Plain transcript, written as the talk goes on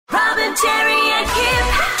and Terry and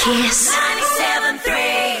Kip. Kiss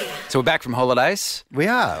 97.3. So we're back from holidays. We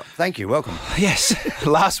are. Thank you. Welcome. Yes.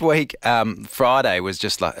 Last week, Friday was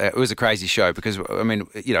just like, it was a crazy show because, I mean,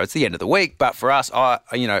 you know, it's the end of the week. But for us, not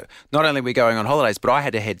only are we going on holidays, but I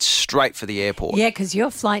had to head straight for the airport. Yeah, because your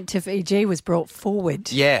flight to Fiji was brought forward.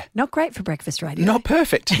 Yeah. Not great for breakfast radio. Not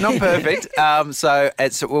perfect. Not perfect.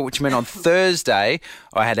 Which meant on Thursday,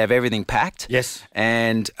 I had to have everything packed. Yes.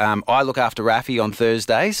 And I look after Rafi on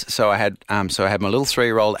Thursdays. So I had my little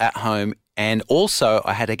 3-year-old at home. And also,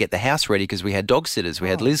 I had to get the house ready because we had dog sitters. We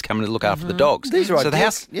had Liz coming to look after the dogs. These are so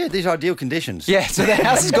ideal. These are ideal conditions. Yeah, so the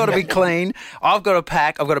house has got to be clean. I've got to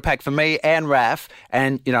pack. I've got to pack for me and Raf.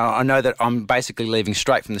 And, you know, I know that I'm basically leaving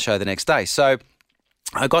straight from the show the next day. So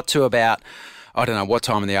I got to about, I don't know what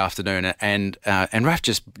time in the afternoon, and Raf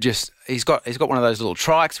just he's got one of those little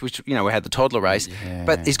trikes, which, you know, we had the toddler race,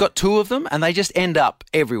 but he's got 2 of them, and they just end up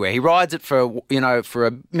everywhere. He rides it for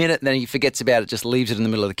a minute, and then he forgets about it, just leaves it in the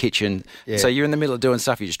middle of the kitchen. Yeah. So you're in the middle of doing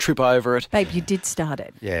stuff, you just trip over it. Babe, you did start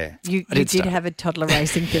it. Yeah, you did have a toddler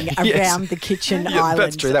racing thing around the kitchen island.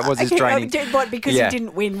 That's true. That was his training. Because you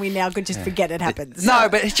didn't win, we now could just forget it happens. No,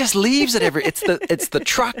 but it just leaves it every. It's the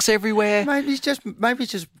trucks everywhere. Maybe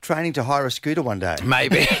it's just training to hire a scooter one day.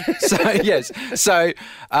 Maybe. So yes. So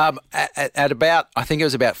at about, I think it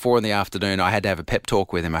was about 4 PM, I had to have a pep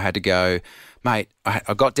talk with him. I had to go, mate,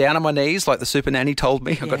 I got down on my knees like the super nanny told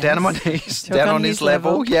me. I got down on my knees, down on his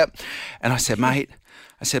level. Yep. And I said, mate,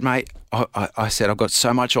 I said, I've got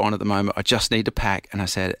so much on at the moment. I just need to pack. And I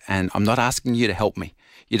said, and I'm not asking you to help me.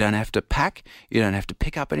 You don't have to pack. You don't have to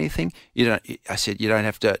pick up anything. I said, you don't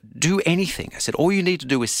have to do anything. I said, all you need to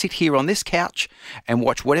do is sit here on this couch and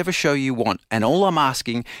watch whatever show you want. And all I'm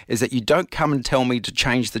asking is that you don't come and tell me to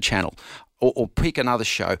change the channel or pick another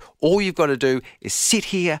show. All you've got to do is sit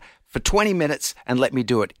here for 20 minutes and let me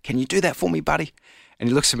do it. Can you do that for me, buddy? And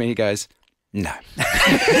he looks at me and he goes, no.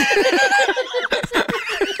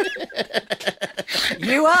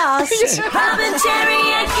 You asked. Robin,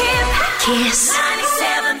 Terry and Kip. Kiss